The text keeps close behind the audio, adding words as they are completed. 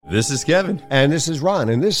This is Kevin. And this is Ron.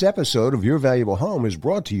 And this episode of Your Valuable Home is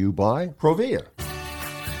brought to you by Provia.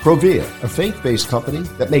 Provia, a faith-based company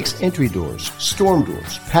that makes entry doors, storm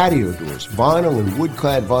doors, patio doors, vinyl and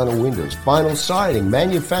wood-clad vinyl windows, vinyl siding,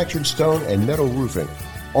 manufactured stone, and metal roofing,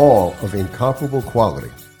 all of incomparable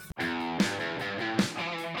quality.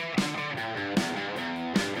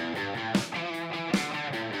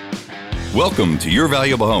 Welcome to Your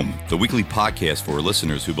Valuable Home, the weekly podcast for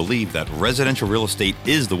listeners who believe that residential real estate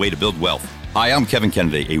is the way to build wealth. Hi, I'm Kevin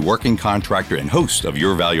Kennedy, a working contractor and host of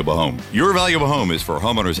Your Valuable Home. Your Valuable Home is for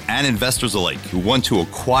homeowners and investors alike who want to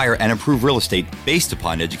acquire and improve real estate based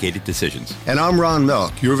upon educated decisions. And I'm Ron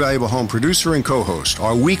Melk, Your Valuable Home producer and co-host.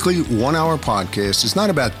 Our weekly one-hour podcast is not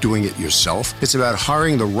about doing it yourself. It's about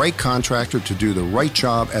hiring the right contractor to do the right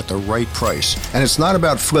job at the right price. And it's not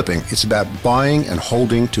about flipping. It's about buying and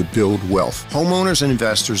holding to build wealth. Homeowners and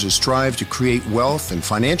investors who strive to create wealth and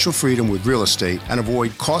financial freedom with real estate and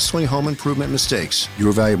avoid costly home improvement mistakes.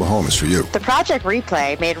 Your Valuable Home is for you. The Project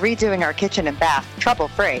Replay made redoing our kitchen and bath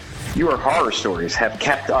trouble-free. Your horror stories have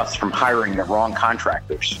kept us from hiring the wrong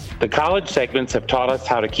contractors. The college segments have taught us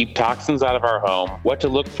how to keep toxins out of our home, what to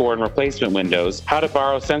look for in replacement windows, how to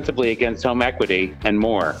borrow sensibly against home equity, and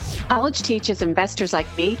more. College teaches investors like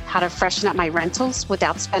me how to freshen up my rentals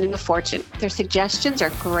without spending a fortune. Their suggestions are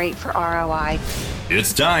great for ROI.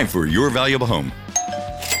 It's time for Your Valuable Home.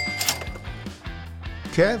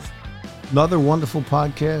 Kev, another wonderful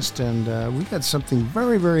podcast, and we got something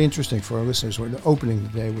very, very interesting for our listeners. We're opening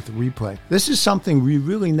today with the replay. This is something we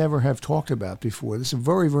really never have talked about before. This is a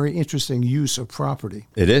very, very interesting use of property.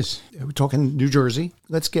 It is. We're talking New Jersey.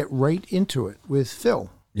 Let's get right into it with Phil.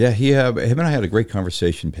 Yeah, him and I had a great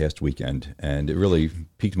conversation past weekend, and it really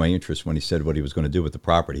piqued my interest when he said what he was going to do with the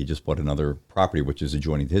property. He just bought another property, which is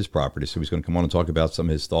adjoining his property, so he's going to come on and talk about some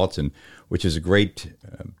of his thoughts, and which is a great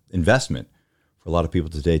investment for a lot of people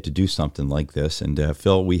today to do something like this. And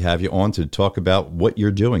Phil, we have you on to talk about what you're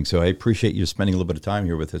doing. So I appreciate you spending a little bit of time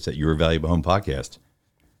here with us at Your Valuable Home podcast.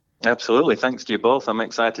 Absolutely. Thanks to you both. I'm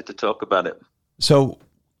excited to talk about it. So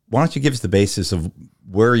why don't you give us the basis of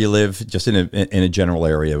where you live, just in a general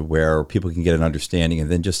area where people can get an understanding,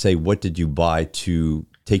 and then just say, what did you buy to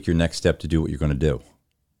take your next step to do what you're going to do?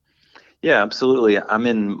 Yeah, absolutely. I'm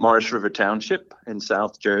in Morris River Township in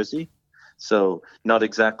South Jersey. So not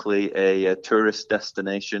exactly a tourist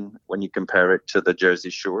destination when you compare it to the Jersey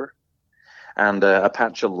Shore. And a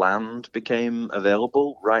patch of land became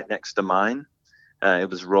available right next to mine. It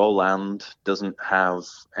was raw land, doesn't have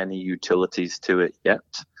any utilities to it yet.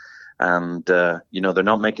 And, they're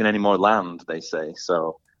not making any more land, they say.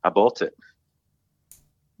 So I bought it.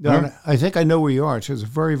 No, I think I know where you are. It's a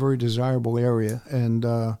very, very desirable area. And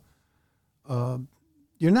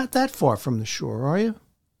you're not that far from the shore, are you?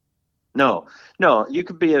 No, you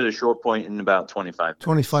could be at a shore point in about 25 minutes.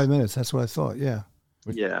 25 minutes, that's what I thought, yeah.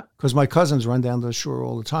 Yeah. Because my cousins run down to the shore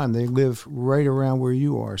all the time. They live right around where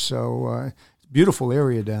you are. So beautiful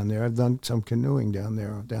area down there. I've done some canoeing down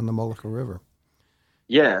there, down the Mullica River.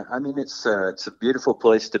 Yeah, I mean, it's a beautiful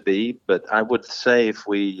place to be, but I would say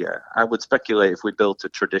I would speculate if we built a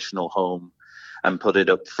traditional home and put it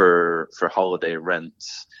up for holiday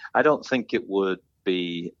rents, I don't think it would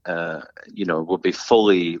be would be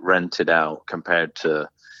fully rented out compared to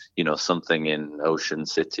something in Ocean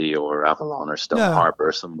City or Avalon or Stone Harbor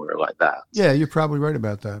or somewhere like that. Yeah, you're probably right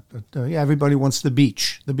about that. But everybody wants the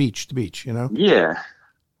beach.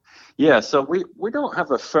 Yeah, so we don't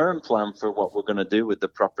have a firm plan for what we're going to do with the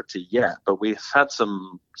property yet, but we've had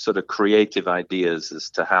some sort of creative ideas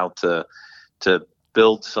as to how to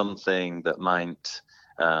build something that might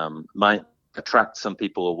attract some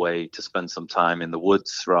people away to spend some time in the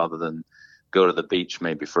woods rather than go to the beach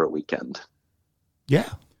maybe for a weekend. Yeah,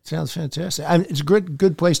 sounds fantastic. And it's a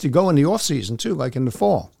good place to go in the off season too, like in the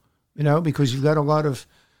fall, because you've got a lot of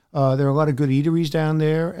there are a lot of good eateries down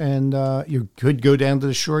there, and you could go down to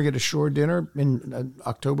the shore, get a shore dinner in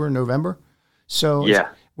October and November. So yeah.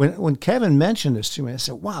 When Kevin mentioned this to me, I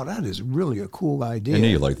said, wow, that is really a cool idea. I knew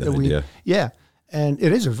you liked that idea. Yeah, and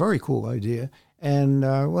it is a very cool idea. And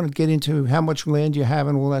I want to get into how much land you have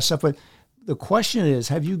and all that stuff. But the question is,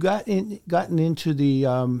 have you gotten into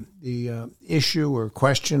the issue or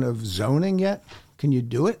question of zoning yet? Can you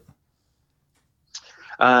do it?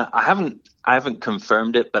 I haven't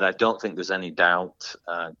confirmed it, but I don't think there's any doubt.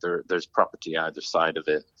 There's property either side of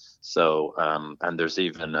it. So and there's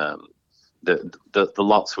even the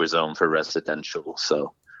lots were zoned for residential.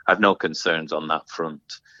 So I have no concerns on that front.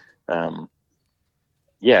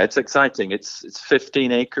 Yeah, it's exciting. It's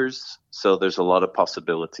 15 acres, so there's a lot of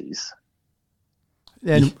possibilities.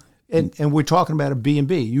 And we're talking about a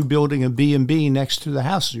B&B. You building a B&B next to the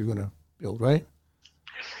house you're going to build, right?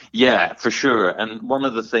 Yeah, for sure. And one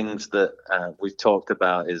of the things that we've talked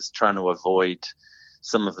about is trying to avoid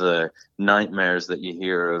some of the nightmares that you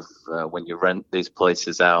hear of when you rent these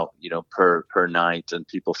places out, per night, and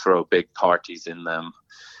people throw big parties in them.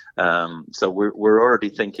 So we're already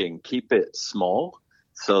thinking keep it small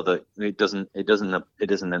so that it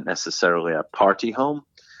isn't necessarily a party home,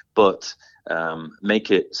 but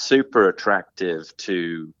make it super attractive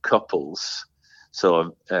to couples.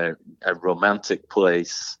 So a romantic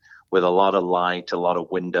place with a lot of light, a lot of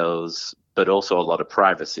windows, but also a lot of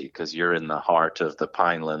privacy because you're in the heart of the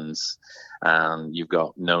Pinelands and you've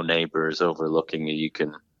got no neighbors overlooking you. You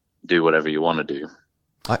can do whatever you want to do.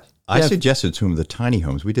 I suggested to him the tiny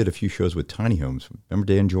homes. We did a few shows with tiny homes. Remember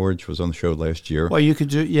Dan George was on the show last year? Well, you could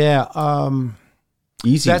do,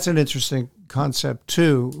 Easy. That's an interesting concept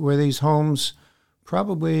too, where these homes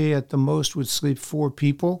probably at the most would sleep 4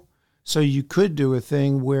 people. So you could do a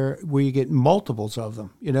thing where you get multiples of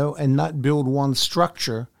them, and not build one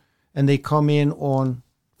structure, and they come in on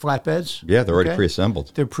flatbeds. Yeah, they're already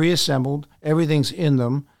pre-assembled. They're pre-assembled. Everything's in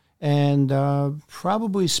them, and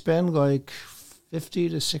probably spend like $50,000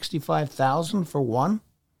 to $65,000 for one.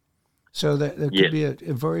 So that could be a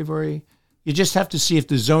very, very. You just have to see if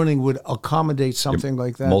the zoning would accommodate something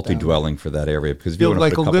like that. Multi-dwelling for that area, because if you build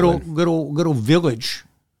want to like put a little village.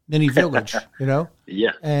 Mini village,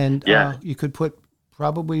 Yeah. And you could put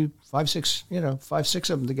probably 5, 6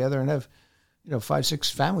 of them together and have, 5, 6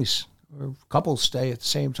 families or couples stay at the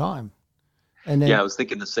same time. And then, I was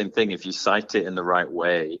thinking the same thing. If you site it in the right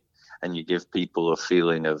way and you give people a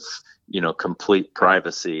feeling of, complete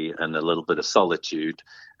privacy and a little bit of solitude,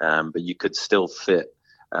 but you could still fit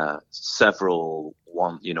several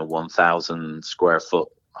 1,000 square foot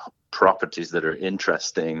properties that are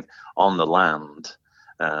interesting on the land.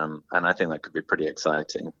 And I think that could be pretty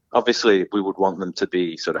exciting. Obviously, we would want them to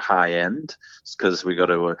be sort of high end because we got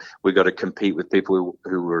to compete with people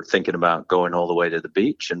who were thinking about going all the way to the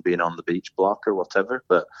beach and being on the beach block or whatever.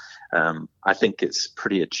 But I think it's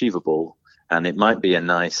pretty achievable, and it might be a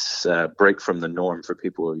nice break from the norm for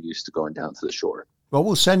people who are used to going down to the shore. Well,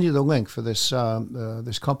 we'll send you the link for this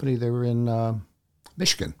this company. They were in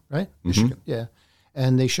Michigan, right? Mm-hmm. Michigan, yeah.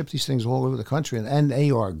 And they ship these things all over the country, and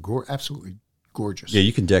they are absolutely gorgeous. Yeah,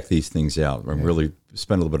 you can deck these things out and really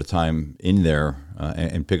spend a little bit of time in there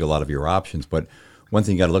and pick a lot of your options. But one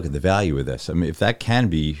thing you got to look at the value of this. I mean, if that can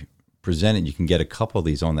be presented, you can get a couple of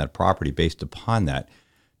these on that property based upon that.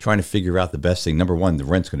 Trying to figure out the best thing. Number one, the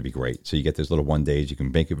rent's going to be great. So you get those little 1 days, you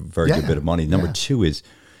can make a very good bit of money. Number two is,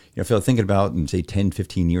 if you're thinking about, in say 10,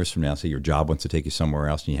 15 years from now, say your job wants to take you somewhere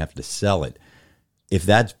else and you have to sell it. If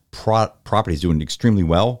that property is doing extremely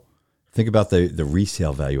well, think about the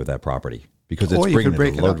resale value of that property. Because it's bringing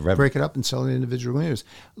break it up and sell it individual units.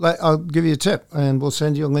 I'll give you a tip, and we'll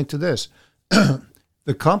send you a link to this.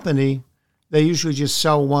 The company, they usually just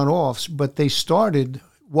sell one-offs, but they started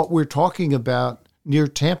what we're talking about near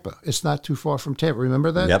Tampa. It's not too far from Tampa.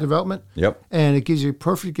 Remember that development? Yep. And it gives you a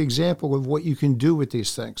perfect example of what you can do with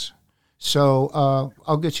these things. So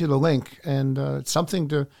I'll get you the link, and it's something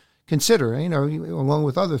to consider, along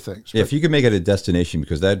with other things. Yeah, if you could make it a destination,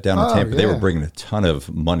 because that down in Tampa, they were bringing a ton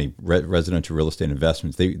of money, residential real estate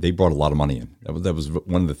investments. They brought a lot of money in. That was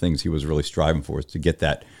one of the things he was really striving for, is to get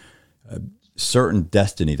that certain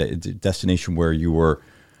destiny, that destination where you were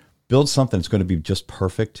build something that's going to be just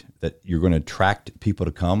perfect, that you're going to attract people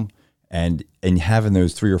to come, and having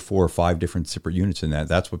those 3 or 4 or 5 different separate units in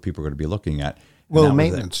that's what people are going to be looking at. Low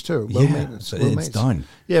maintenance too. Low maintenance. It's done.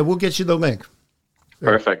 Yeah, we'll get you the link.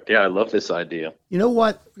 Perfect. Yeah, I love this idea. You know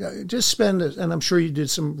what? Just spend, and I'm sure you did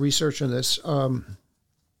some research on this,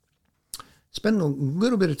 spend a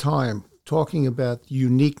little bit of time talking about the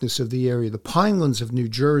uniqueness of the area, the Pinelands of New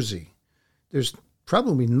Jersey. There's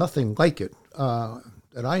probably nothing like it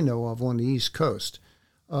that I know of on the East Coast.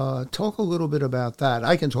 Talk a little bit about that.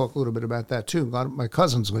 I can talk a little bit about that too. A lot of my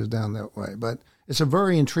cousins live down that way, but it's a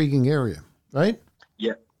very intriguing area, right?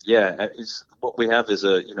 Yeah. What we have is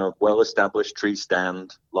a well-established tree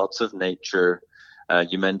stand, lots of nature.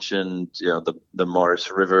 You mentioned the Morris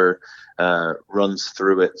River runs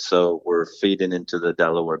through it, so we're feeding into the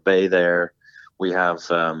Delaware Bay there. We have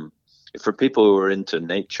for people who are into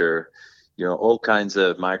nature, all kinds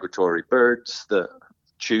of migratory birds that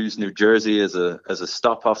choose New Jersey as a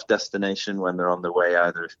stop-off destination when they're on their way,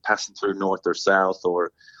 either passing through north or south,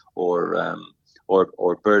 or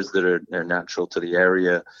birds that are natural to the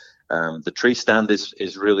area. The tree stand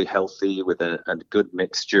is really healthy with a good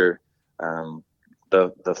mixture.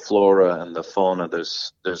 The flora and the fauna,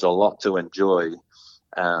 there's a lot to enjoy,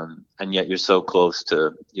 and yet you're so close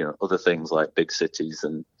to other things like big cities,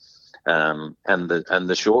 and and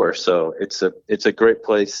the shore. So it's a great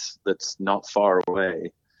place that's not far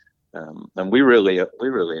away. And we really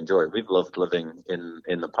enjoy it. We've loved living in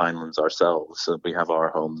the Pinelands ourselves. So we have our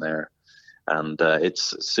home there, and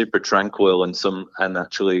it's super tranquil. And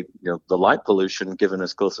actually, the light pollution, given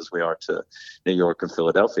as close as we are to New York and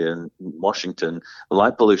Philadelphia and Washington, the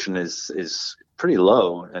light pollution is pretty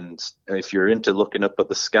low. And if you're into looking up at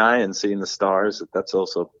the sky and seeing the stars, that's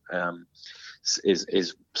also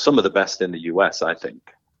is some of the best in the U.S., I think.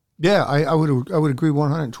 Yeah, I would agree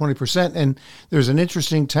 120%. And there's an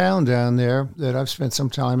interesting town down there that I've spent some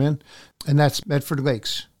time in, and that's Medford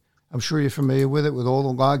Lakes. I'm sure you're familiar with it, with all the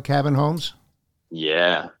log cabin homes.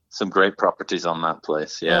 Yeah, some great properties on that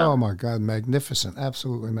place. Yeah. Oh my God, magnificent,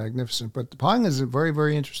 absolutely magnificent. But the Pinelands is a very,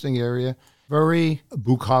 very interesting area, very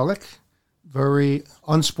bucolic, very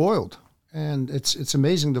unspoiled, and it's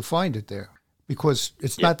amazing to find it there because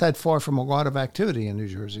it's not that far from a lot of activity in New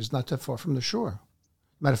Jersey. It's not that far from the shore.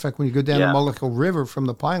 Matter of fact, when you go down the Mullica River from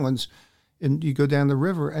the Pinelands, and you go down the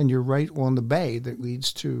river, and you're right on the bay that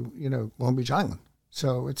leads to Long Beach Island.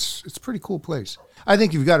 So it's a pretty cool place. I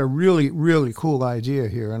think you've got a really, really cool idea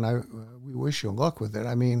here, and we wish you luck with it.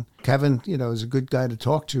 I mean, Kevin, is a good guy to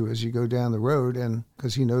talk to as you go down the road, and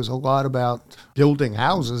because he knows a lot about building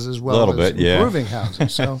houses as well as improving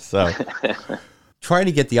houses. So. Trying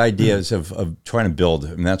to get the ideas of trying to build,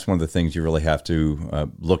 and that's one of the things you really have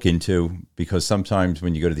to look into, because sometimes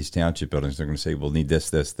when you go to these township buildings, they're going to say, we'll need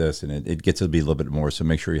this, and it gets to be a little bit more, so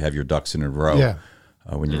make sure you have your ducks in a row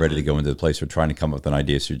when you're ready to go into the place or trying to come up with an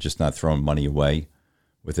idea, so you're just not throwing money away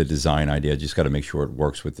with a design idea. Just got to make sure it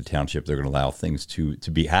works with the township. They're going to allow things to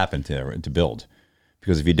happen to build,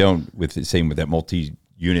 because if you don't, with that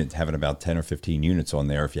multi-unit having about 10 or 15 units on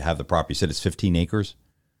there, if you have the property, you said it's 15 acres?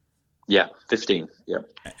 Yeah, 15. Yeah.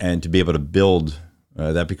 And to be able to build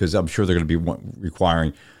that, because I'm sure they're going to be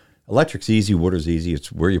requiring electric's easy, water's easy.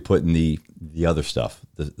 It's where you're putting the other stuff,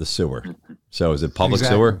 the sewer. So is it public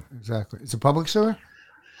sewer? Exactly. It's a public sewer?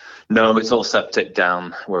 No, it's all septic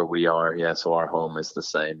down where we are. Yeah, so our home is the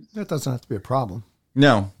same. That doesn't have to be a problem.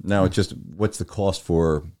 No. It's just what's the cost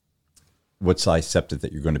for what size septic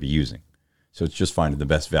that you're going to be using. So it's just finding the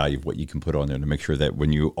best value of what you can put on there to make sure that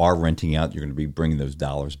when you are renting out, you're going to be bringing those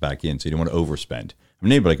dollars back in. So you don't want to overspend. I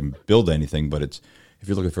mean, anybody can build anything, but if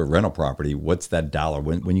you're looking for a rental property, what's that dollar?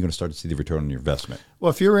 When are you going to start to see the return on your investment? Well,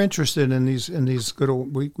 if you're interested in these little,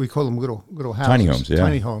 we call them little houses,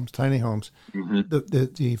 tiny homes, tiny homes.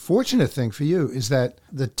 Mm-hmm. The fortunate thing for you is that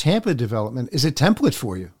the Tampa development is a template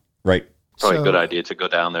for you. Right. Probably a good idea to go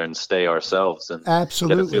down there and stay ourselves and get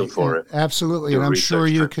a feel for it. Absolutely. And I'm sure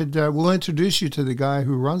you could, we'll introduce you to the guy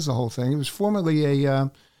who runs the whole thing. He was formerly a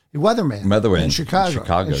weatherman in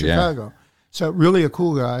Chicago. Yeah. So really a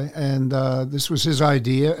cool guy. And this was his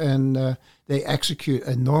idea, and they execute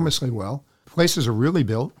enormously well. Places are really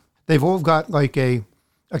built. They've all got like a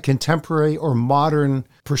contemporary or modern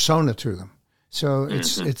persona to them. So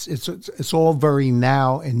it's all very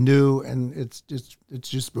now and new, and it's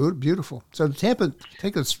just beautiful. So Tampa,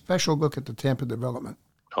 take a special look at the Tampa development.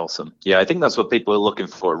 Awesome. Yeah, I think that's what people are looking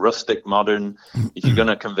for. Rustic, modern. If you're going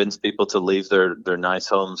to convince people to leave their nice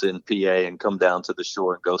homes in PA and come down to the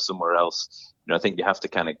shore and go somewhere else, I think you have to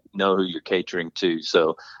kind of know who you're catering to.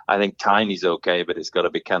 So I think tiny's okay, but it's got to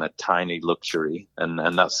be kind of tiny luxury, and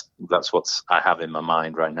that's what I have in my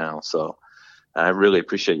mind right now. So I really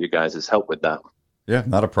appreciate you guys' help with that. Yeah,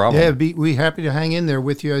 not a problem. Yeah, we're happy to hang in there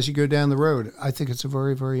with you as you go down the road. I think it's a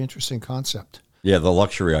very, very interesting concept. Yeah, the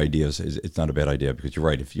luxury ideas it's not a bad idea, because you're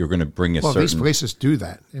right. If you're going to bring these places do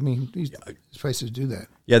that. I mean, these places do that.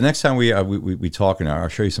 Yeah, next time we talk, and I'll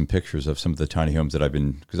show you some pictures of some of the tiny homes that I've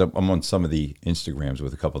been, because I'm on some of the Instagrams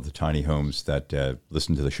with a couple of the tiny homes that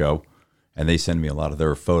listen to the show, and they send me a lot of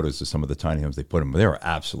their photos of some of the tiny homes they put them. They are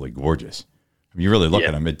absolutely gorgeous. I mean, you really look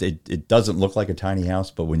at them. It doesn't look like a tiny house,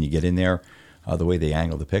 but when you get in there, the way they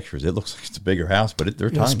angle the pictures, it looks like it's a bigger house, but they're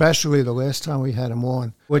tiny. Especially the last time we had him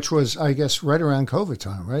on, which was, I guess, right around COVID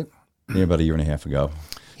time, right? Yeah, about a year and a half ago.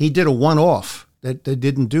 He did a one-off that they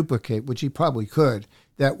didn't duplicate, which he probably could.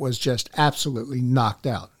 That was just absolutely knocked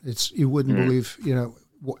out. You wouldn't believe,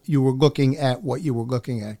 you were looking at what you were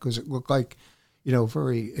looking at, because it looked like,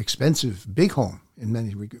 very expensive big home in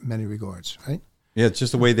many regards, right? Yeah, it's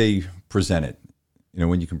just the way they present it.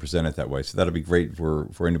 When you can present it that way. So that'll be great for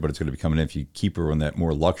anybody that's going to be coming in if you keep her on that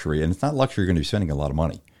more luxury. And it's not luxury, you're going to be spending a lot of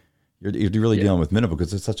money. You're really dealing with minimal,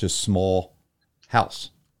 because it's such a small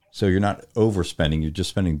house. So you're not overspending. You're just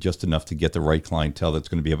spending just enough to get the right clientele that's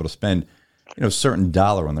going to be able to spend, a certain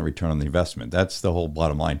dollar on the return on the investment. That's the whole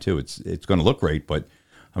bottom line too. It's going to look great, but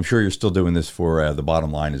I'm sure you're still doing this for the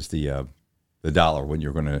bottom line is the dollar when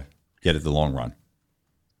you're going to get it the long run.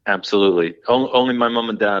 Absolutely. Only my mum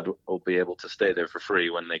and dad will be able to stay there for free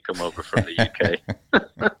when they come over from the UK.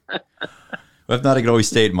 Well, if not, I can always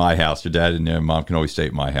stay at my house. Your dad and your mom can always stay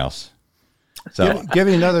at my house. So, give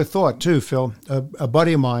you another thought too, Phil. A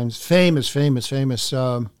buddy of mine's famous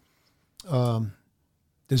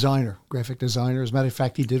designer, graphic designer. As a matter of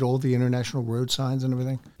fact, he did all the international road signs and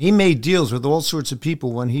everything. He made deals with all sorts of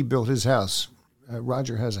people when he built his house.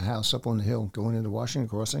 Roger has a house up on the hill going into Washington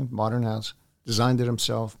Crossing, modern house. Designed it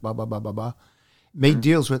himself, blah, blah, blah, blah, blah. Made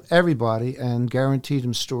deals with everybody and guaranteed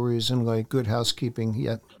him stories and like good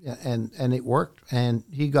housekeeping. And it worked. And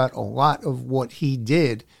he got a lot of what he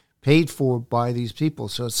did paid for by these people.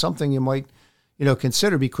 So it's something you might,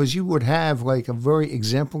 consider, because you would have like a very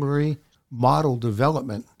exemplary model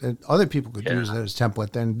development that other people could use as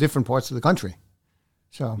template in different parts of the country.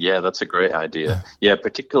 So yeah, that's a great idea. Yeah,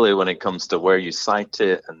 particularly when it comes to where you site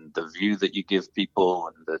it and the view that you give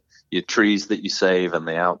people and your trees that you save and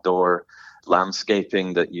the outdoor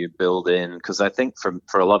landscaping that you build in. Because I think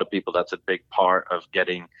for a lot of people, that's a big part of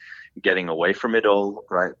getting away from it all,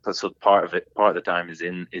 right? So part of the time is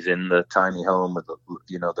in the tiny home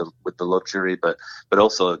with the luxury, but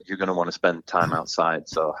also you're going to want to spend time outside.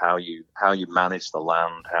 So how you manage the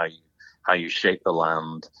land, how you shape the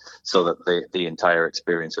land so that the entire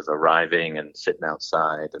experience of arriving and sitting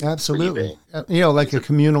outside. And absolutely. Like a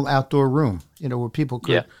communal outdoor room, where people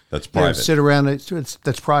could that's private. Sit around it.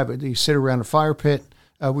 That's private. You sit around a fire pit.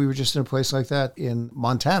 We were just in a place like that in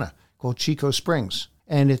Montana called Chico Springs.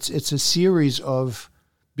 And it's a series of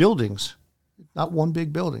buildings, not one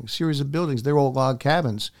big building, series of buildings. They're all log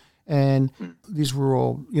cabins. And these were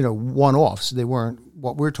all, one-offs. They weren't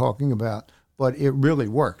what we're talking about. But it really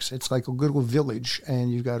works. It's like a little village,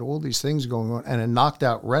 and you've got all these things going on, and a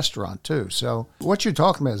knocked-out restaurant, too. So what you're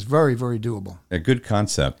talking about is very, very doable. A good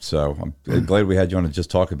concept. So I'm glad we had you on to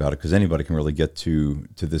just talk about it, because anybody can really get to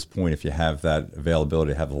this point if you have that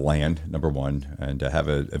availability to have the land, number one, and to have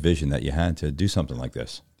a vision that you had to do something like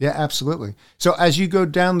this. Yeah, absolutely. So as you go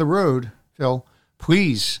down the road, Phil,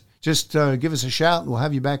 please just give us a shout, and we'll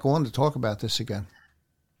have you back on to talk about this again.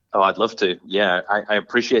 Oh, I'd love to. Yeah, I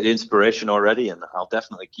appreciate the inspiration already, and I'll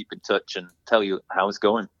definitely keep in touch and tell you how it's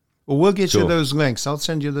going. Well, we'll get you those links. I'll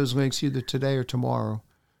send you those links either today or tomorrow.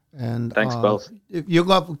 And thanks both. You'll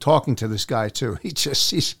love talking to this guy too.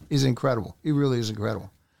 He's incredible. He really is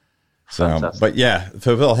incredible. So, fantastic. But yeah,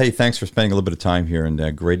 so Phil, hey, thanks for spending a little bit of time here,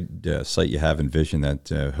 and great site you have and vision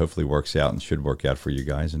that hopefully works out and should work out for you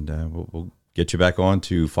guys. And we'll get you back on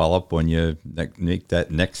to follow up when you make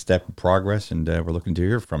that next step of progress, and we're looking to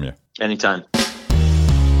hear from you. Anytime.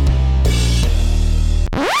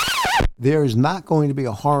 There is not going to be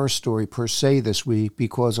a horror story per se this week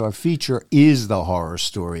because our feature is the horror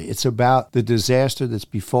story. It's about the disaster that's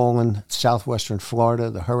befallen southwestern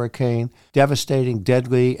Florida, the hurricane, devastating,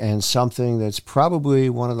 deadly, and something that's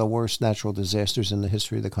probably one of the worst natural disasters in the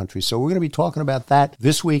history of the country. So we're going to be talking about that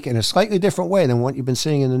this week in a slightly different way than what you've been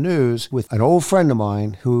seeing in the news with an old friend of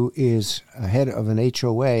mine who is head of an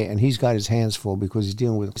HOA, and he's got his hands full because he's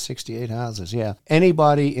dealing with 68 houses. Yeah.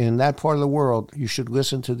 Anybody in that part of the world, you should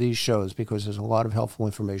listen to these shows, because there's a lot of helpful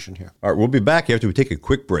information here. All right, we'll be back after we take a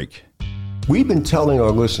quick break. We've been telling our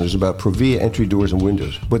listeners about Provia entry doors and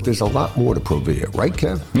windows, but there's a lot more to Provia, right,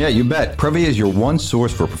 Kev? Yeah, you bet. Provia is your one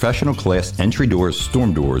source for professional class entry doors,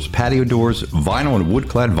 storm doors, patio doors, vinyl and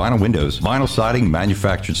wood-clad vinyl windows, vinyl siding,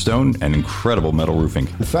 manufactured stone, and incredible metal roofing.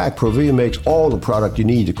 In fact, Provia makes all the product you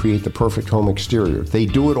need to create the perfect home exterior. They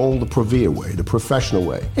do it all the Provia way, the professional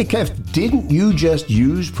way. Hey, Kev, didn't you just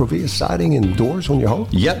use Provia siding and doors on your home?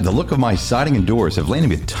 Yep, the look of my siding and doors have landed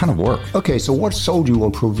me a ton of work. Okay, so what sold you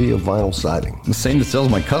on Provia vinyl siding? The same that sells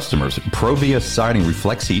my customers. Provia siding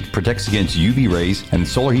reflects heat, protects against UV rays, and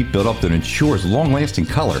solar heat buildup that ensures long-lasting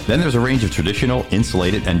color. Then there's a range of traditional,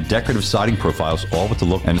 insulated, and decorative siding profiles, all with the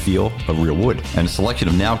look and feel of real wood, and a selection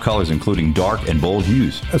of now colors including dark and bold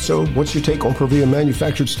hues. So what's your take on Provia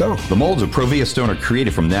manufactured stone? The molds of Provia stone are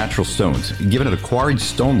created from natural stones, giving it a quarried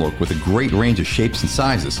stone look with a great range of shapes and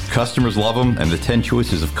sizes. Customers love them, and the 10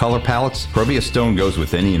 choices of color palettes, Provia stone goes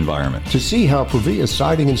with any environment. To see how Provia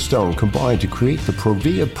siding and stone combine to create the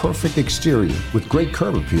Provia perfect exterior with great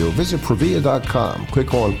curb appeal, visit Provia.com.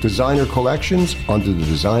 Click on Designer Collections under the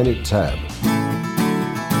Design It tab.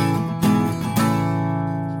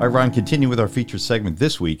 All right, Ron, continue with our featured segment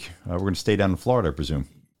this week. We're going to stay down in Florida, I presume.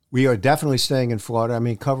 We are definitely staying in Florida. I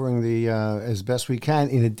mean, covering the as best we can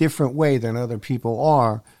in a different way than other people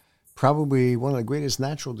are. Probably one of the greatest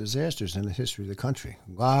natural disasters in the history of the country.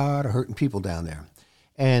 A lot of hurting people down there.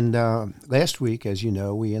 And last week, as you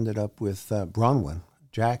know, we ended up with Bronwyn,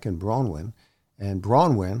 Jack and Bronwyn. And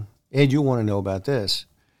Bronwyn, Ed, you want to know about this.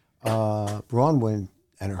 Bronwyn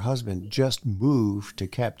and her husband just moved to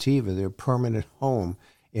Captiva, their permanent home,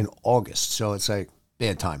 in August. So it's like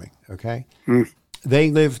bad timing, okay?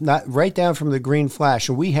 They live not right down from the Green Flash.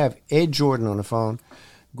 And we have Ed Jordan on the phone,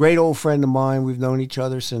 great old friend of mine. We've known each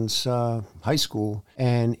other since high school.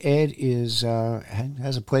 And Ed has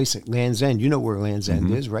a place at Land's End. You know where Land's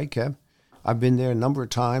End is, right, Kev? I've been there a number of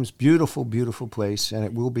times. Beautiful, beautiful place, and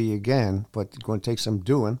it will be again, but it's going to take some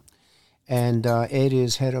doing. And Ed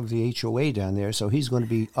is head of the HOA down there, so he's going to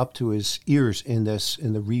be up to his ears in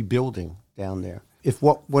the rebuilding down there. If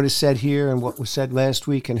what is said here and what was said last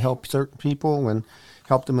week can help certain people and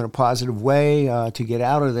help them in a positive way to get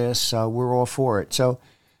out of this, we're all for it. So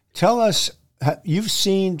tell us, you've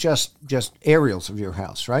seen just aerials of your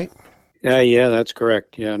house, right? Yeah, that's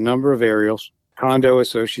correct. Yeah, a number of aerials. Condo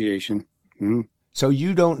association. Mm-hmm. So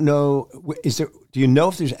you don't know, do you know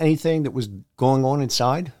if there's anything that was going on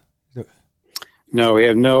inside? No, we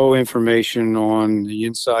have no information on the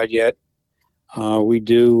inside yet. We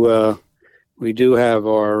do have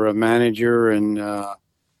our manager and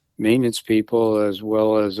maintenance people, as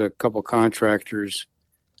well as a couple contractors,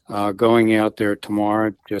 going out there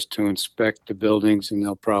tomorrow just to inspect the buildings, and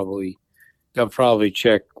they'll probably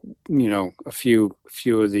check, a few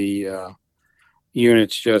of the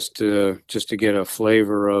units just to get a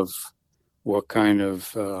flavor of what kind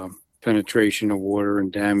of penetration of water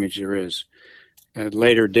and damage there is. At a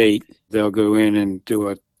later date, they'll go in and do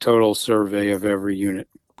a total survey of every unit.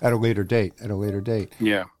 At a later date.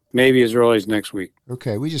 Yeah, maybe as early as next week.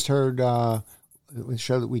 Okay, we just heard the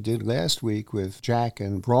show that we did last week with Jack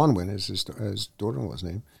and Bronwyn, as his daughter-in-law's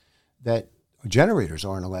name, that generators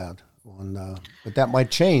aren't allowed on, but that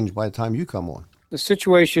might change by the time you come on. The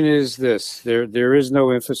situation is this: there is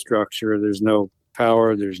no infrastructure, there's no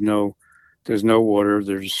power, there's no water,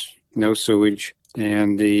 there's no sewage,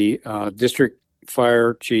 and the district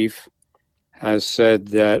fire chief has said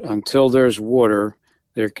that until there's water,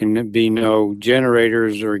 there can be no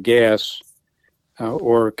generators or gas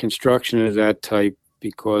or construction of that type,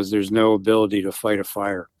 because there's no ability to fight a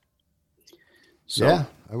fire. So, yeah,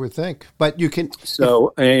 I would think, but you can.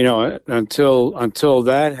 So until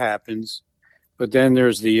that happens. But then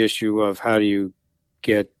there's the issue of how do you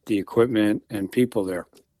get the equipment and people there?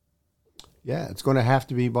 Yeah, it's going to have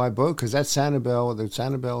to be by boat, because that the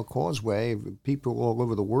Sanibel Causeway, people all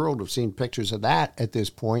over the world have seen pictures of that at this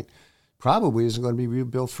point, probably isn't going to be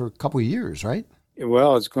rebuilt for a couple of years, right?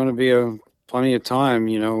 Well, it's going to be plenty of time,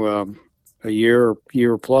 a year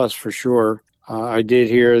plus for sure. I did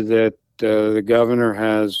hear that the governor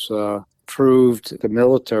has approved the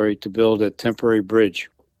military to build a temporary bridge.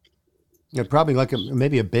 Yeah, probably like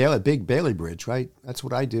maybe a big Bailey Bridge, right? That's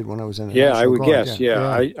what I did when I was in. Yeah, I would guess.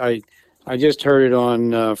 Yeah. I just heard it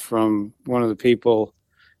on from one of the people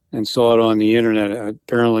and saw it on the internet.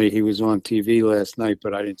 Apparently, he was on TV last night,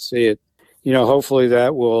 but I didn't see it. Hopefully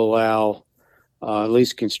that will allow at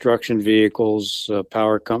least construction vehicles,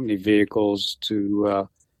 power company vehicles, to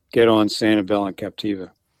get on Sanibel and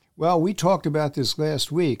Captiva. Well, we talked about this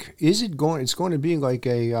last week. It's going to be like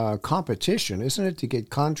a competition, isn't it, to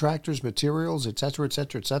get contractors, materials, et cetera, et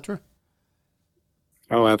cetera, et cetera?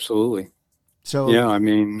 Oh, absolutely. So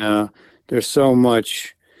yeah, there's so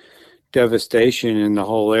much devastation in the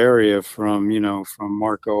whole area from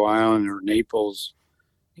Marco Island or Naples,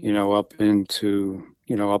 up into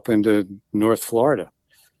North Florida.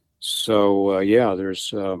 So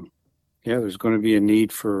there's going to be a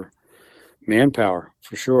need for manpower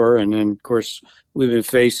for sure. And then of course we've been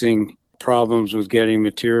facing problems with getting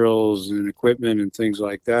materials and equipment and things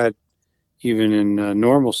like that, even in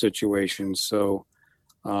normal situations. So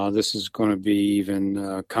this is going to be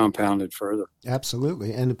even compounded further.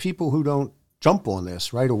 Absolutely. And the people who don't jump on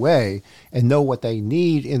this right away and know what they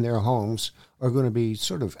need in their homes are going to be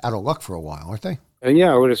sort of out of luck for a while, aren't they?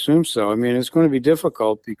 Yeah, I would assume so. It's going to be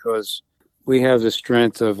difficult because we have the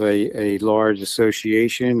strength of a large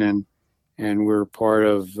association, and we're part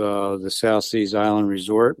of the South Seas Island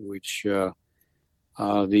Resort, which the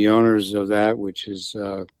owners of that, which is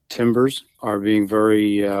Timbers, are being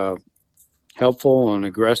very helpful and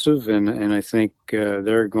aggressive, and I think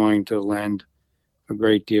they're going to lend a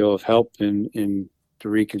great deal of help in the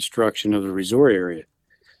reconstruction of the resort area.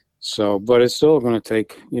 So, but it's still going to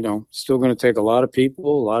take, a lot of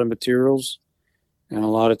people, a lot of materials, and a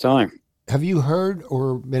lot of time. Have you heard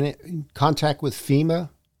or been in contact with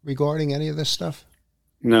FEMA regarding any of this stuff?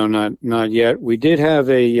 No, not yet. We did have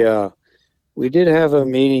a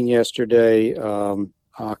meeting yesterday.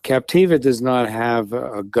 Captiva does not have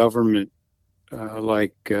a government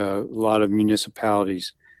like a lot of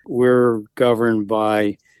municipalities. We're governed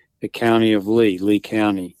by the county of Lee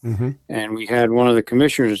County, and we had one of the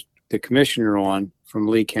commissioner on from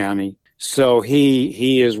Lee County. So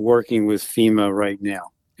he is working with FEMA right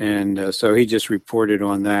now. And so he just reported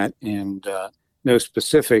on that, and no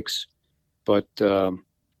specifics, but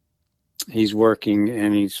he's working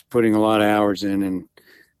and he's putting a lot of hours in, and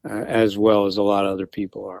as well as a lot of other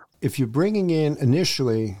people are. If you're bringing in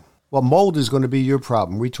initially, well, mold is going to be your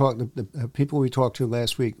problem. We talked, the people we talked to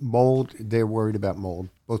last week, mold, they're worried about mold,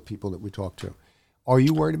 both people that we talked to. Are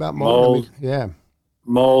you worried about mold? Yeah.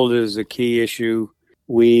 Mold is a key issue.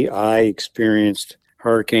 I experienced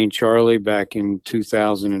Hurricane Charlie back in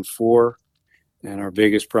 2004, and our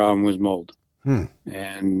biggest problem was mold.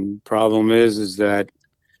 And problem is that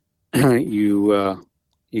you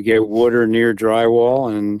get water near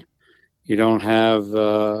drywall, and you don't have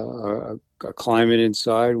a climate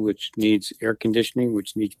inside, which needs air conditioning,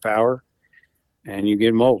 which needs power, and you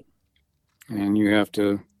get mold. And you have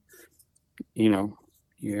to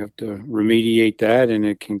remediate that, and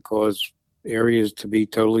it can cause areas to be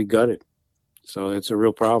totally gutted. So it's a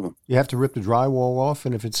real problem. You have to rip the drywall off,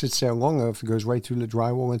 and if it sits there long enough, it goes right through the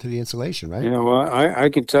drywall into the insulation, right? I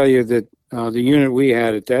can tell you that the unit we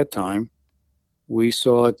had at that time, we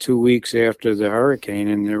saw it 2 weeks after the hurricane,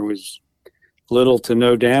 and there was little to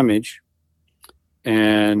no damage.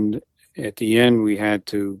 And at the end, we had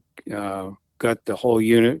to gut the whole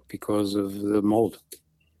unit because of the mold,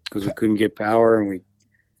 because we couldn't get power, and we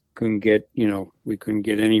couldn't get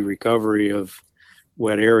any recovery of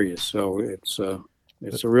wet areas. So it's a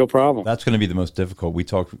real problem. That's going to be the most difficult. We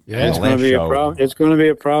talked. It's going to be a problem. It's going to be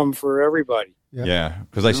a problem for everybody. Yeah,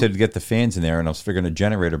 because I said get the fans in there, and I was figuring a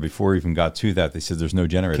generator before we even got to that. They said there's no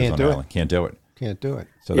generators on the island. Can't do it. Can't do it.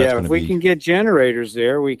 So that's if we can get generators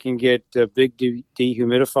there, we can get big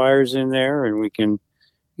dehumidifiers in there, and we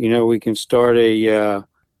can start a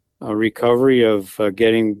recovery of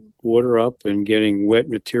getting water up and getting wet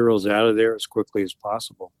materials out of there as quickly as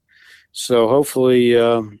possible. So hopefully,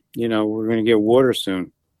 we're going to get water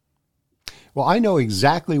soon. Well, I know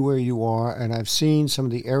exactly where you are, and I've seen some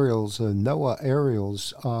of the aerials, NOAA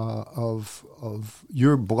aerials of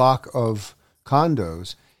your block of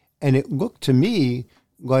condos, and it looked to me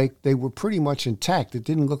like they were pretty much intact. It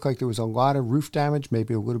didn't look like there was a lot of roof damage,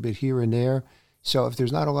 maybe a little bit here and there. So if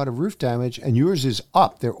there's not a lot of roof damage, and yours is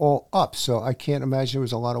up, they're all up, so I can't imagine there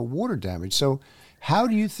was a lot of water damage. So how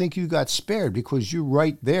do you think you got spared? Because you're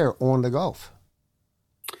right there on the Gulf.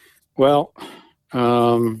 Well,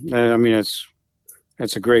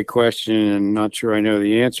 that's a great question, and not sure I know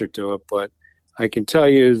the answer to it, but I can tell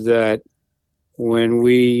you that when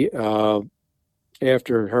we,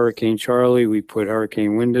 after Hurricane Charlie, we put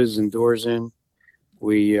hurricane windows and doors in.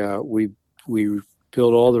 We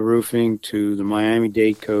built all the roofing to the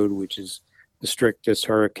Miami-Dade code, which is the strictest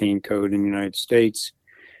hurricane code in the United States,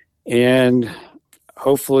 and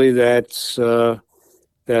hopefully that's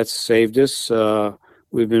saved us.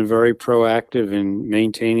 We've been very proactive in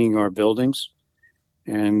maintaining our buildings,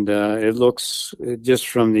 and it looks, just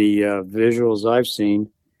from the visuals I've seen,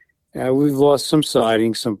 we've lost some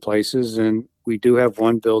siding some places, and we do have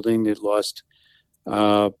one building that lost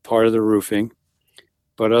part of the roofing.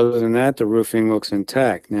 But other than that, the roofing looks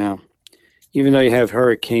intact. Now, even though you have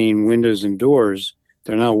hurricane windows and doors,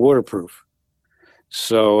 they're not waterproof.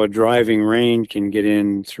 So a driving rain can get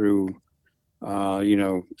in through,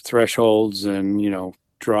 thresholds and,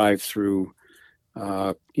 drive through,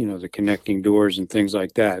 the connecting doors and things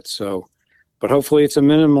like that. So, but hopefully it's a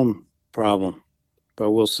minimum problem,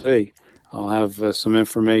 but we'll see. I'll have some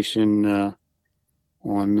information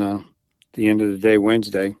on the end of the day,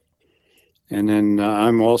 Wednesday. And then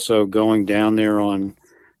I'm also going down there and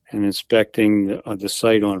inspecting the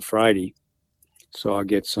site on Friday. So I'll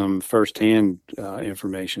get some firsthand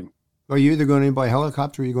information. Are you either going in by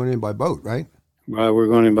helicopter or you're going in by boat, right? We're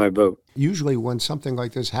going in by boat. Usually when something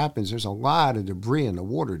like this happens, there's a lot of debris in the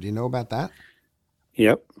water. Do you know about that?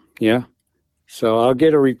 Yep. Yeah. So I'll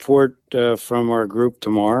get a report from our group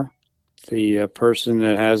tomorrow. The person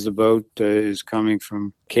that has the boat is coming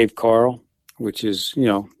from Cape Coral, which is,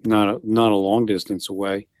 not a long distance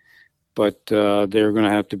away. But they're going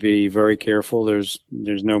to have to be very careful. There's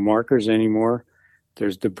no markers anymore.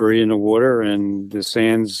 There's debris in the water, and the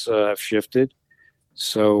sands have shifted.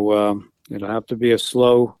 So it'll have to be a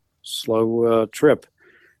slow trip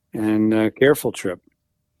and careful trip.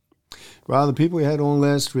 Well, the people we had on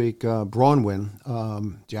last week,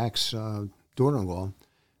 Bronwyn, Jack's daughter-in-law,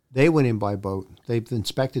 they went in by boat. They've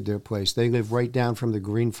inspected their place. They live right down from the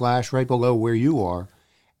Green Flash, right below where you are.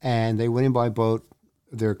 And they went in by boat.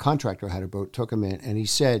 Their contractor had a boat, took them in, and he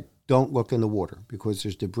said, don't look in the water because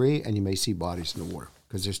there's debris and you may see bodies in the water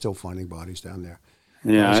because they're still finding bodies down there.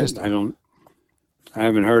 Yeah, I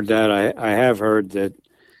haven't heard that. I have heard that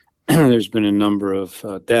there's been a number of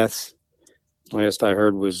deaths. Last I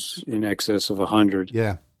heard was in excess of 100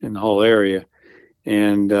 in the whole area.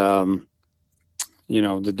 And,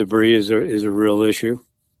 the debris is a real issue.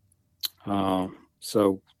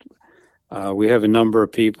 So we have a number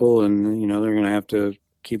of people, and, they're going to have to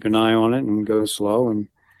keep an eye on it and go slow. And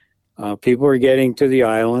people are getting to the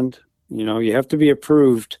island. You have to be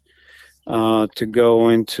approved to go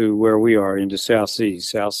into where we are, into South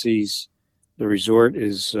Seas. South Seas, the resort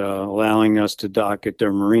is allowing us to dock at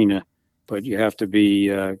their marina, but you have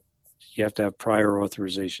to have prior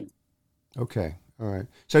authorization. Okay, all right.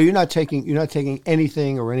 So you're not taking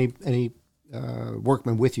anything or any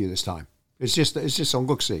workmen with you this time. It's just a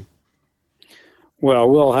look-see.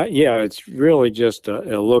 Well, it's really just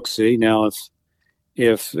a look-see. Now,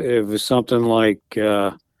 if it's something like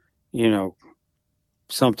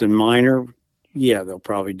something minor, they'll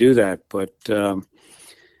probably do that. But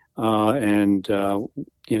we'll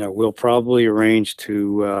probably arrange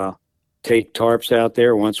to take tarps out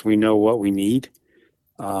there once we know what we need.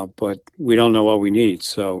 But we don't know what we need,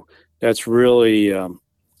 so that's really the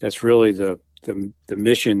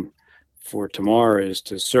mission for tomorrow is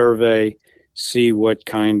to survey, see what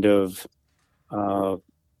kind of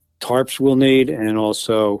tarps we'll need, and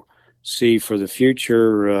also see for the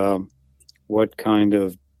future what kind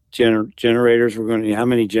of generators we're going to need, how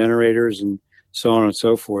many generators, and so on and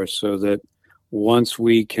so forth, so that once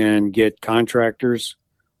we can get contractors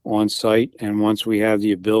on site and once we have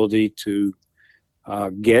the ability to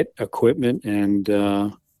get equipment and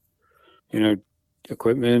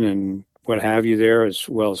what have you there, as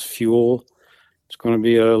well as fuel, it's going to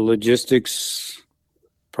be a logistics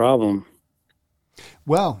problem.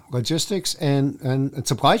 Well, logistics and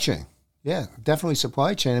supply chain. Yeah, definitely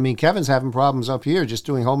supply chain. I mean, Kevin's having problems up here just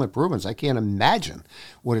doing home improvements. I can't imagine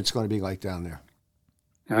what it's going to be like down there.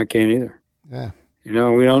 I can't either. Yeah.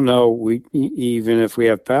 We don't know. Even if we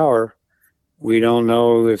have power, we don't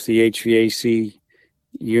know if the HVAC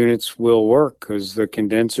units will work because the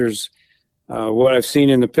condensers, what I've seen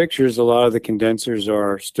in the pictures, a lot of the condensers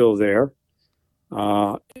are still there.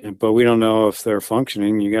 But we don't know if they're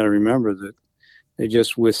functioning. You got to remember that they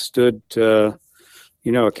just withstood, a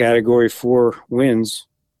Category 4 winds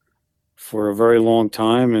for a very long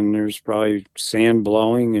time, and there's probably sand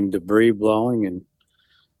blowing and debris blowing, and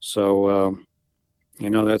so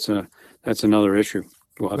that's another issue.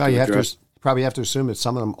 We'll have to probably have to assume that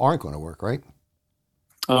some of them aren't going to work, right?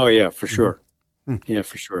 Oh yeah, for sure. Mm-hmm. Yeah,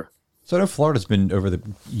 for sure. So I know Florida's been over the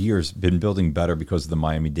years been building better because of the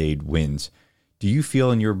Miami-Dade winds. Do you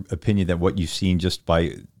feel, in your opinion, that what you've seen just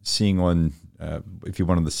by seeing on, if you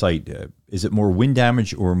went on the site, is it more wind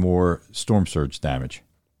damage or more storm surge damage?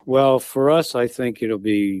 Well, for us, I think it'll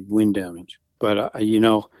be wind damage. But,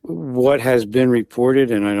 what has been reported,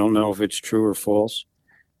 and I don't know if it's true or false,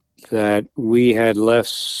 that we had less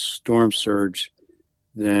storm surge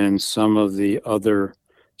than some of the other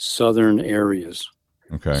southern areas.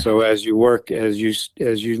 Okay. So as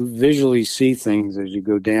you visually see things, as you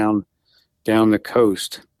go down the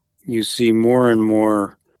coast, you see more and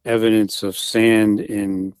more evidence of sand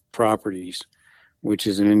in properties, which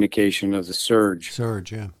is an indication of the surge.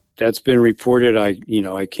 Surge, yeah. That's been reported. I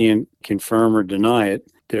can't confirm or deny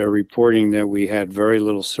it. They're reporting that we had very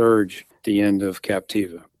little surge at the end of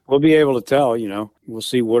Captiva. We'll be able to tell, we'll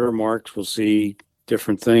see watermarks, we'll see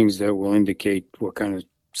different things that will indicate what kind of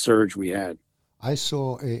surge we had. I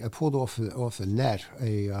pulled off the net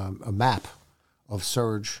a map of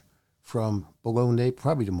surge from below Naples,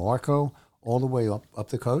 probably to Marco, all the way up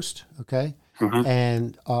the coast, okay? Mm-hmm.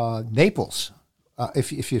 And Naples,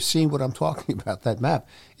 if you've seen what I'm talking about, that map,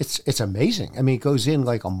 it's amazing. I mean, it goes in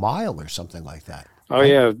like a mile or something like that. Oh,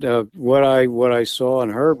 yeah. What I saw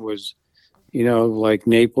and heard was, like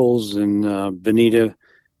Naples and Bonita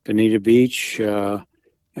Beach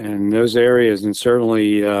and those areas, and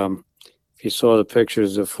certainly if you saw the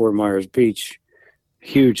pictures of Fort Myers Beach,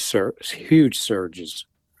 huge surges.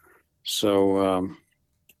 So,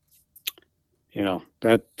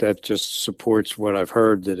 that just supports what I've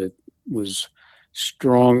heard, that it was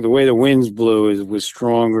strong. The way the winds blew was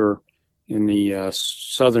stronger in the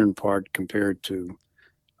southern part compared to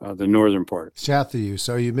the northern part. South of you.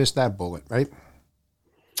 So you missed that bullet, right?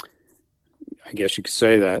 I guess you could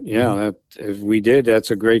say that. Yeah, that if we did, that's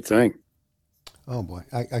a great thing. Oh boy,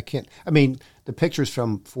 I can't. I mean, the pictures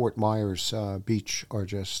from Fort Myers Beach are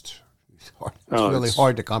just hard. It's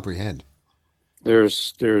hard to comprehend.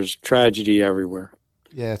 There's tragedy everywhere.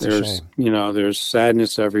 Yeah, it's a shame. There's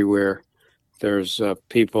sadness everywhere. There's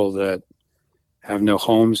people that have no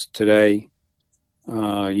homes today.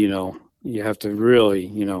 You have to really,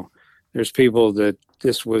 there's people that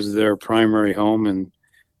this was their primary home and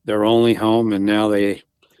their only home, and now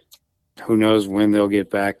who knows when they'll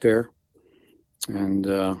get back there. And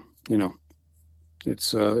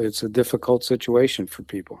it's a difficult situation for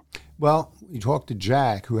people. Well, you talked to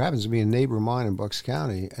Jack, who happens to be a neighbor of mine in Bucks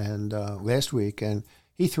County, and last week, and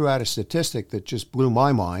he threw out a statistic that just blew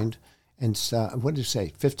my mind. And what did you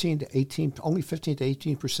say? 15 to 18, only 15 to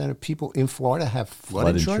 18% of people in Florida have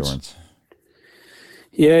flood insurance.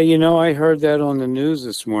 Yeah, I heard that on the news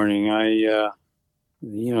this morning.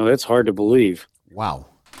 That's hard to believe. Wow.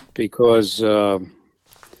 Because,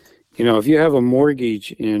 if you have a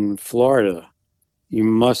mortgage in Florida, you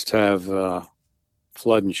must have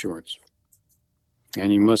flood insurance,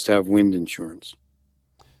 and you must have wind insurance.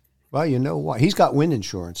 Well, you know what? He's got wind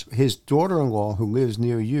insurance. His daughter-in-law, who lives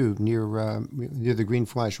near you, near the Green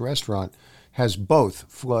Flash restaurant, has both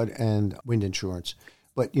flood and wind insurance.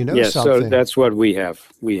 But something. So that's what we have.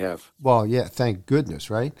 Well, yeah, thank goodness,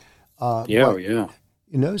 right? Yeah.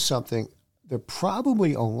 You know something? There are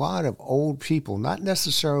probably a lot of old people, not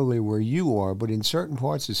necessarily where you are, but in certain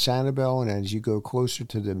parts of Sanibel, and as you go closer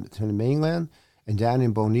to the mainland and down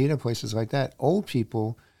in Bonita, places like that, old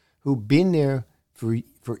people who've been there for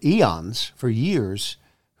eons, for years,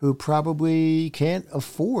 who probably can't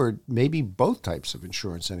afford maybe both types of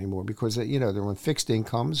insurance anymore because they're on fixed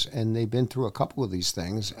incomes and they've been through a couple of these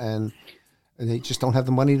things and they just don't have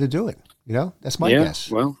the money to do it. That's my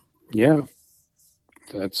guess. Well, yeah,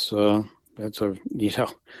 that's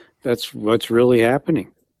what's really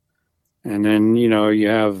happening. And then you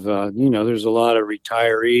have there's a lot of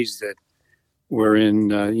retirees that were in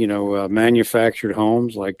manufactured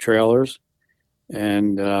homes like trailers.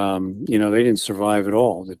 And, they didn't survive at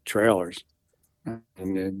all, the trailers.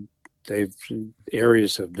 And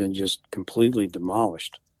areas have been just completely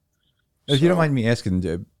demolished. If you don't mind me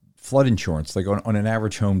asking, flood insurance, like on an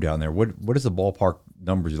average home down there, what is the ballpark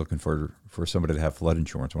numbers you're looking for somebody to have flood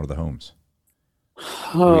insurance, one of the homes?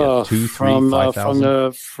 $2,000, $3,000,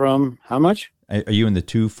 $5,000? From how much? Are you in the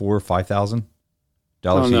 $2,000, $4,000,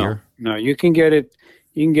 $5,000 a year? No, you can get it.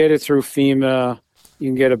 You can get it through FEMA. You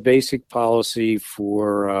can get a basic policy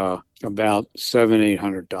for about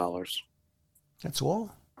 $700-800. That's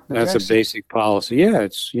all. That's a basic policy.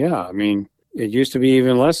 Yeah, I mean, it used to be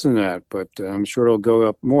even less than that, but I'm sure it'll go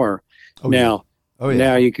up more. Now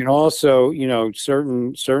you can also,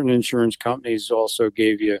 certain insurance companies also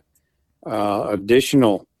gave you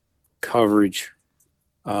additional coverage,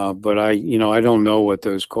 but I don't know what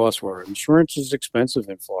those costs were. Insurance is expensive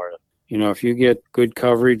in Florida. If you get good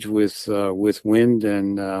coverage with wind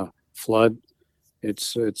and flood,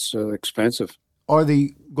 it's expensive. Are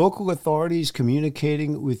the local authorities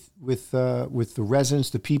communicating with the residents,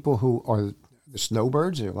 the people who are the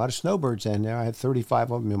snowbirds? There are a lot of snowbirds in there. I have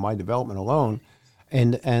 35 of them in my development alone,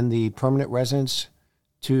 and the permanent residents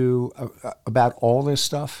about all this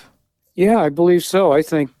stuff. Yeah, I believe so. I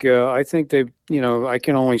think they, I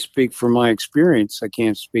can only speak from my experience. I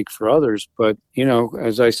can't speak for others. But,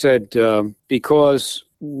 as I said, because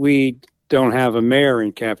we don't have a mayor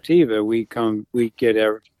in Captiva, we get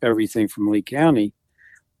everything from Lee County.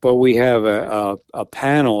 But we have a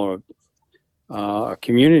panel, a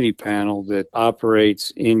community panel that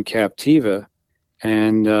operates in Captiva.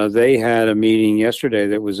 And they had a meeting yesterday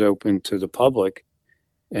that was open to the public.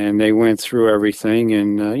 And they went through everything.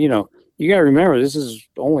 And, you got to remember, it's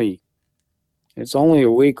only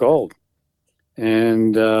a week old.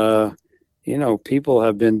 And, people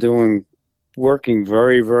have been working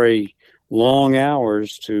very, very long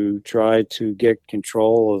hours to try to get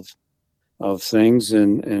control of things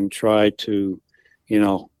and try to,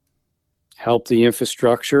 help the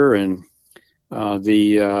infrastructure. And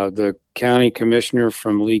the county commissioner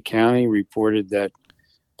from Lee County reported that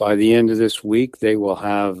by the end of this week, they will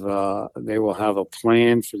have a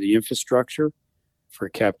plan for the infrastructure for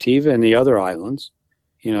Captiva and the other islands.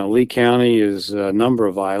 Lee County is a number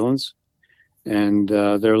of islands, and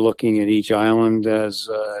they're looking at each island as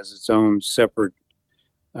its own separate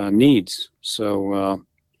needs. So,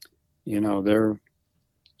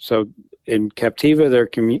 so in Captiva, they're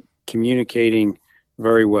communicating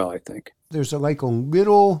very well, I think. There's a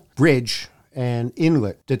little bridge and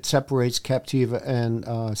inlet that separates Captiva and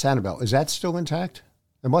Sanibel. Is that still intact?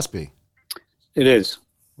 It must be. It is.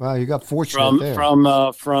 Wow, you got fortunate there.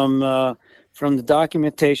 From the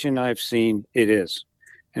documentation I've seen, it is.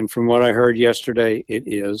 And from what I heard yesterday, it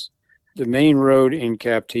is. The main road in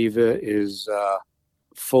Captiva is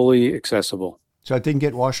fully accessible. So it didn't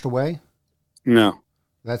get washed away? No.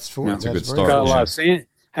 That's a good start. Got a lot of sand,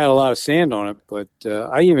 had a lot of sand on it, but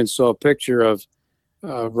I even saw a picture of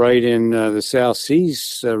right in the South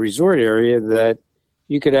Seas resort area that,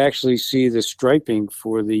 you could actually see the striping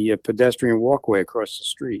for the pedestrian walkway across the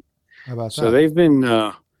street. How about So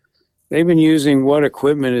that? they've been using what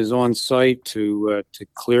equipment is on site to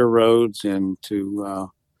clear roads and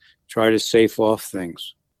to try to safe off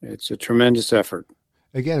things. It's a tremendous effort.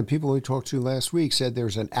 Again, people we talked to last week said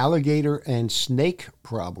there's an alligator and snake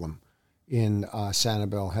problem in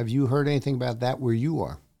Sanibel. Have you heard anything about that where you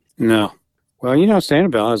are? No. Well,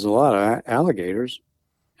 Sanibel has a lot of alligators,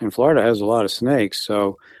 and Florida has a lot of snakes.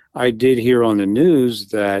 So I did hear on the news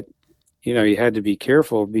that, you had to be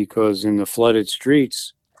careful because in the flooded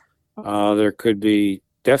streets, there could be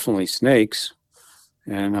definitely snakes,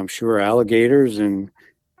 and I'm sure alligators. And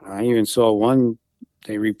I even saw one,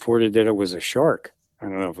 they reported that it was a shark. I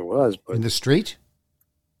don't know if it was, but in the street?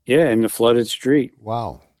 Yeah, in the flooded street.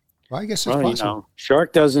 Wow. Well, I guess it's possible.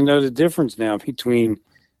 Shark doesn't know the difference now between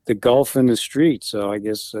the Gulf and the street, so I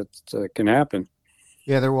guess that can happen.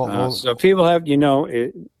 Yeah, they're all. So people have,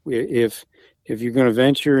 if you're going to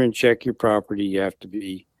venture and check your property, you have to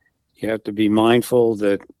be mindful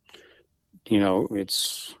that,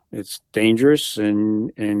 it's dangerous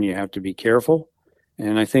and you have to be careful.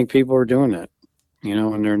 And I think people are doing that.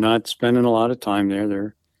 And they're not spending a lot of time there.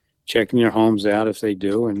 They're checking their homes out if they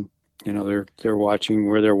do, and they're watching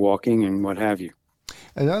where they're walking and what have you.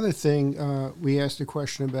 Another thing we asked a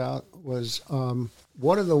question about was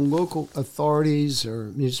what are the local authorities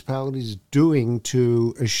or municipalities doing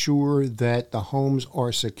to assure that the homes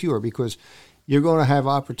are secure? Because you're going to have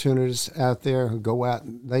opportunists out there who go out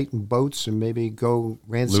at night in boats and maybe go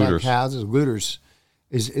ransack houses, looters.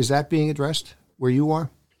 Is that being addressed where you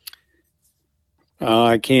are?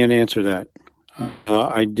 I can't answer that.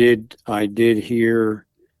 I did hear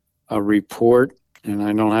a report, and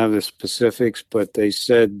I don't have the specifics, but they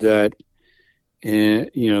said that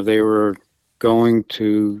they were going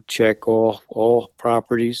to check all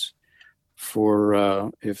properties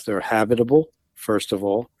for if they're habitable, first of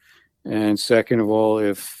all, and second of all,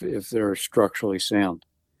 if they're structurally sound.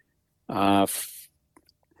 And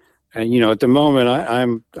at the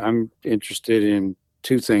moment, I'm interested in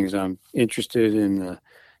two things. I'm interested in the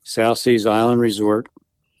South Seas Island Resort,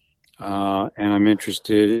 and I'm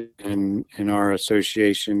interested in our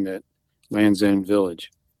association at Land's End Village,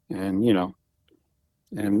 and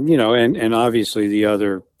obviously the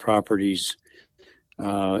other properties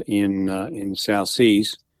in South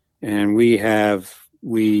Seas, and we have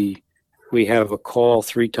a call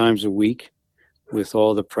 3 times a week with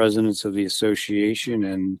all the presidents of the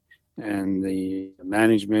association and the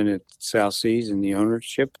management at South Seas and the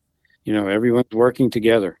ownership. Everyone's working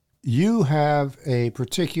together. You have a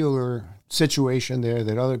particular situation there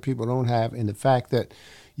that other people don't have in the fact that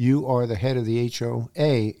you are the head of the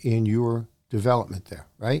HOA in your development there,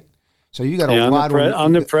 right? So you got a lot.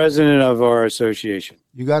 I'm the president of our association.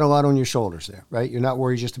 You got a lot on your shoulders there, right? You're not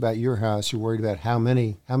worried just about your house. You're worried about how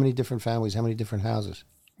many different families, how many different houses.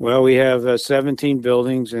 Well, we have 17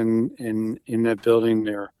 buildings, and in that building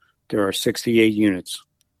there are 68 units.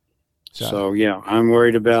 So yeah, I'm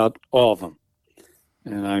worried about all of them.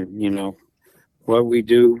 And what we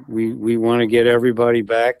do, we want to get everybody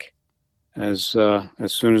back as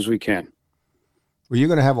soon as we can. Well, you're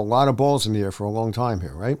going to have a lot of balls in the air for a long time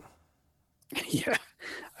here, right? Yeah,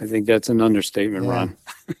 I think that's an understatement, yeah. Ron.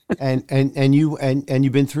 and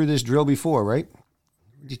you've been through this drill before, right?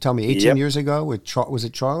 Did you tell me 18 years ago with was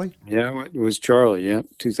it Charlie? Yeah, it was Charlie. Yeah,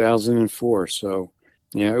 2004. So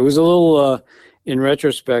yeah, it was a little. In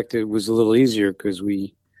retrospect, it was a little easier because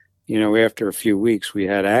we, after a few weeks, we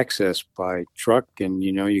had access by truck, and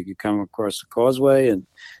you could come across the causeway and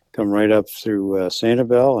come right up through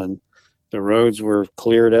Sanibel, and the roads were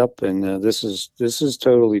cleared up. And this is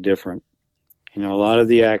totally different. A lot of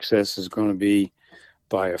the access is going to be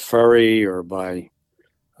by a ferry or by,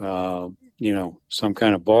 some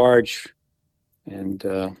kind of barge, and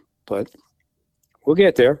but we'll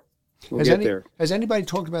get there. Has anybody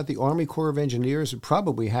talked about the Army Corps of Engineers who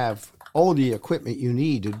probably have all the equipment you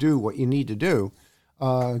need to do what you need to do,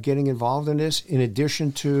 getting involved in this, in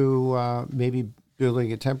addition to maybe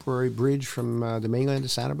building a temporary bridge from the mainland to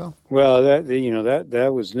Sanibel? Well,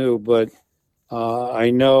 that was new, but I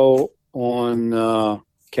know on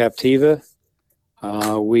Captiva,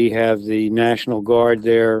 we have the National Guard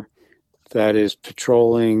there that is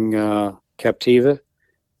patrolling Captiva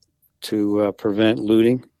to prevent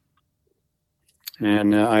looting.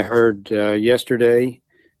 And I heard yesterday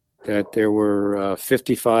that there were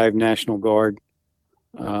 55 National Guard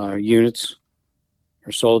units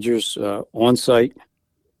or soldiers on site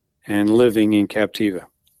and living in Captiva.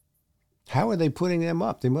 How are they putting them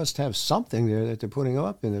up? They must have something there that they're putting them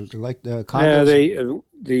up in, like the condos. Yeah,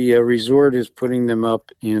 the resort is putting them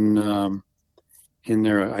up in in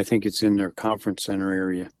their, I think it's in their conference center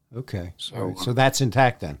area. Okay. So, All right. So that's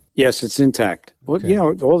intact then? Yes, it's intact. Well, Okay.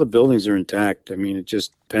 all the buildings are intact. I mean, it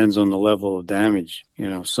just depends on the level of damage.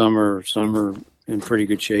 Some are in pretty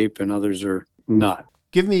good shape and others are not.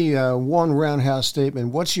 Give me one roundhouse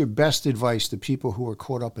statement. What's your best advice to people who are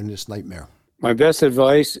caught up in this nightmare? My best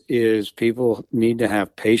advice is people need to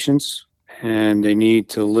have patience and they need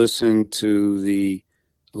to listen to the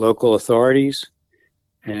local authorities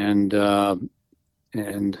and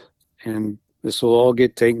this will all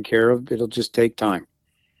get taken care of. It'll just take time.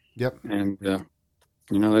 Yep. And,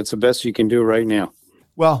 that's the best you can do right now.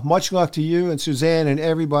 Well, much luck to you and Suzanne and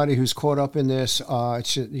everybody who's caught up in this.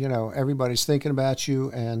 Everybody's thinking about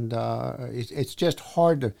you, and it's just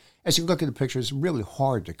hard to, as you look at the picture, it's really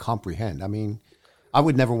hard to comprehend. I mean, I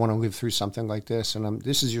would never want to live through something like this, and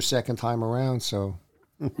this is your second time around, so.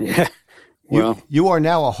 Yeah. Well, you are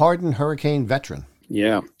now a hardened hurricane veteran.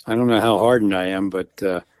 Yeah. I don't know how hardened I am, but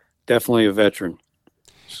definitely a veteran.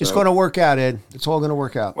 So, it's going to work out, Ed. It's all going to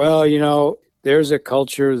work out. Well, there's a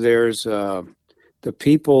culture. There's the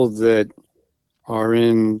people that are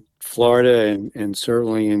in Florida and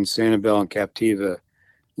certainly in Sanibel and Captiva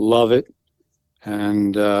love it,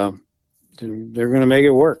 and they're going to make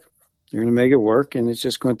it work. They're going to make it work, and it's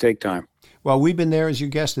just going to take time. Well, we've been there, as you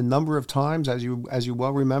guessed, a number of times, as you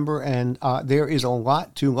well remember, and there is a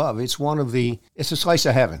lot to love. It's it's a slice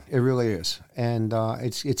of heaven. It really is, and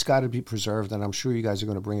it's got to be preserved. And I'm sure you guys are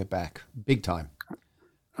going to bring it back big time.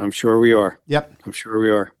 I'm sure we are. Yep, I'm sure we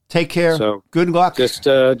are. Take care. So good luck. Just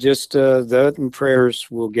that and prayers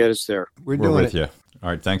will get us there. We're doing with it. you. All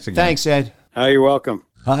right, thanks again. Thanks, Ed. You're welcome.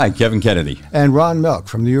 Hi, Kevin Kennedy. And Ron Milk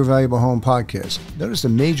from the Your Valuable Home podcast. Notice a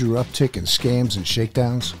major uptick in scams and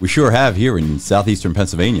shakedowns? We sure have here in southeastern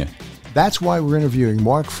Pennsylvania. That's why we're interviewing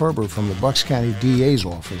Mark Ferber from the Bucks County DA's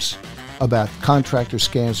office about contractor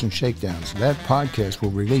scams and shakedowns. That podcast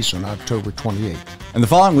will release on October 28th. And the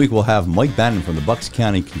following week, we'll have Mike Bannon from the Bucks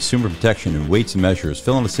County Consumer Protection and Weights and Measures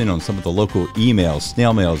filling us in on some of the local emails,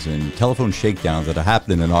 snail mails, and telephone shakedowns that are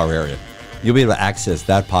happening in our area. You'll be able to access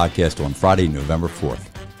that podcast on Friday, November 4th.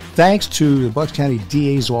 Thanks to the Bucks County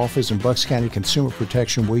DA's office and Bucks County Consumer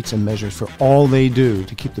Protection Weights and Measures for all they do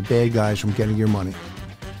to keep the bad guys from getting your money.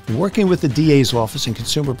 Working with the DA's office and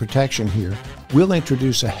Consumer Protection here, we'll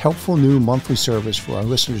introduce a helpful new monthly service for our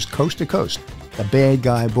listeners coast to coast, the Bad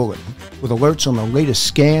Guy Bulletin, with alerts on the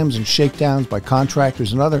latest scams and shakedowns by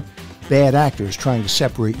contractors and other bad actors trying to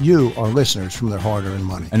separate you, our listeners, from their hard-earned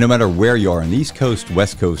money. And no matter where you are on the East Coast,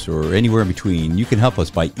 West Coast, or anywhere in between, you can help us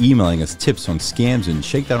by emailing us tips on scams and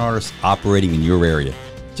shakedown artists operating in your area.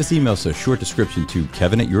 Just email us a short description to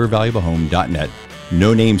kevin@yourvaluablehome.net.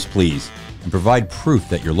 No names, please. And provide proof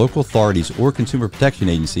that your local authorities or consumer protection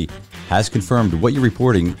agency has confirmed what you're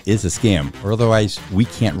reporting is a scam, or otherwise we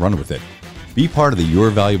can't run with it. Be part of the Your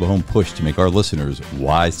Valuable Home push to make our listeners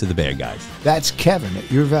wise to the bad guys. That's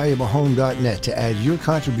Kevin@yourvaluablehome.net to add your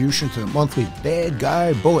contribution to the monthly Bad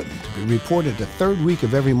Guy Bulletin to be reported the third week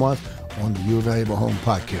of every month on the Your Valuable Home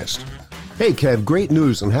podcast. Hey, Kev, great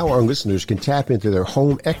news on how our listeners can tap into their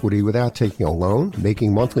home equity without taking a loan,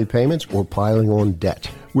 making monthly payments, or piling on debt.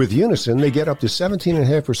 With Unison, they get up to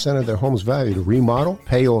 17.5% of their home's value to remodel,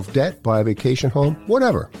 pay off debt, buy a vacation home,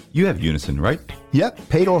 whatever. You have Unison, right? Yep,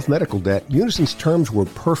 paid off medical debt. Unison's terms were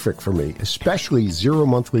perfect for me, especially 0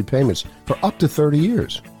 monthly payments for up to 30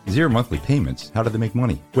 years. 0 monthly payments? How do they make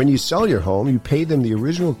money? When you sell your home, you pay them the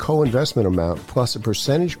original co-investment amount plus a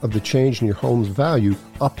percentage of the change in your home's value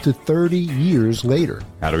up to 30 years later.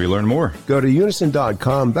 How do we learn more? Go to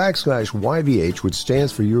unison.com/YVH, which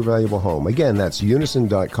stands for Your Valuable Home. Again, that's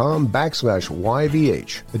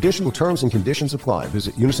unison.com/YVH. Additional terms and conditions apply.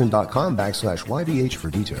 Visit unison.com/YVH for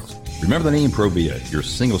details. Remember the name Provia, your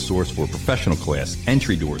single source for professional class,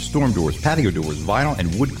 entry doors, storm doors, patio doors, vinyl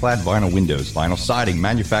and wood-clad vinyl windows, vinyl siding,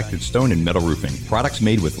 manufactured stone and metal roofing. Products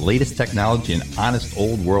made with latest technology and honest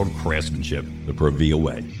old-world craftsmanship. The Provia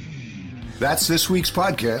way. That's this week's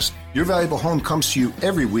podcast. Your Valuable Home comes to you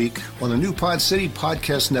every week on the new Pod City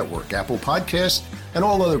Podcast Network, Apple Podcasts, and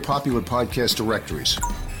all other popular podcast directories.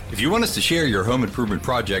 If you want us to share your home improvement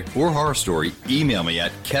project or horror story, email me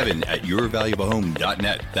at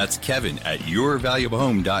kevin@yourvaluablehome.net. That's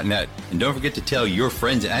kevin@yourvaluablehome.net. And don't forget to tell your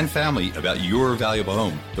friends and family about Your Valuable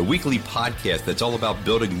Home, the weekly podcast that's all about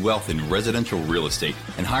building wealth in residential real estate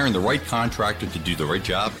and hiring the right contractor to do the right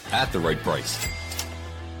job at the right price.